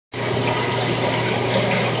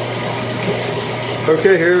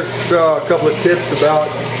Okay, here's a couple of tips about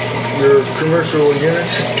your commercial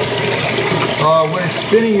units. When it's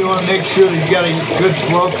spinning, you want to make sure that you've got a good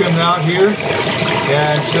flow coming out here.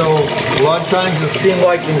 And so a lot of times it'll seem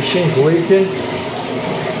like the machine's leaking,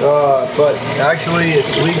 but actually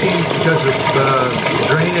it's leaking because the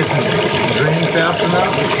drain isn't draining fast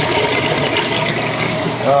enough.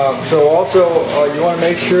 So also you want to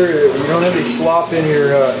make sure you don't have any slop in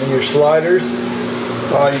your sliders.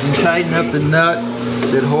 You can tighten up the nut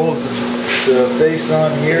that holds the face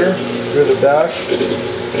on here to the back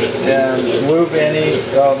and lube any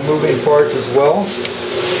moving parts as well.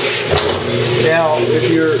 Now,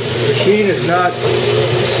 if your machine is not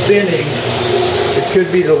spinning, it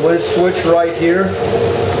could be the lid switch right here.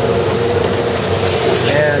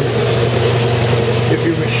 And if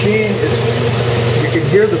your machine is, you can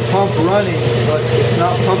hear the pump running, but it's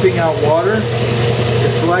not pumping out water,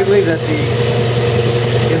 it's likely that the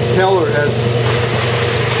impeller has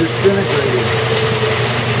disintegrated.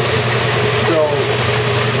 So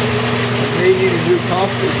you may need a new pump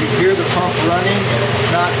if you hear the pump running and it's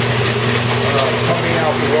not pumping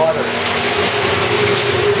out the water.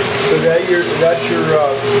 So that's your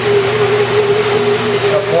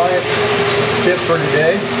appliance tip for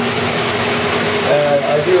today.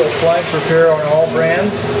 I do appliance repair on all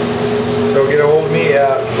brands, so get a hold of me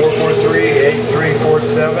at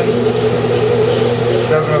 443-8347,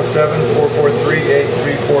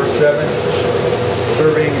 707-443-8347,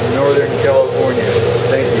 serving Northern California.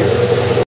 Thank you.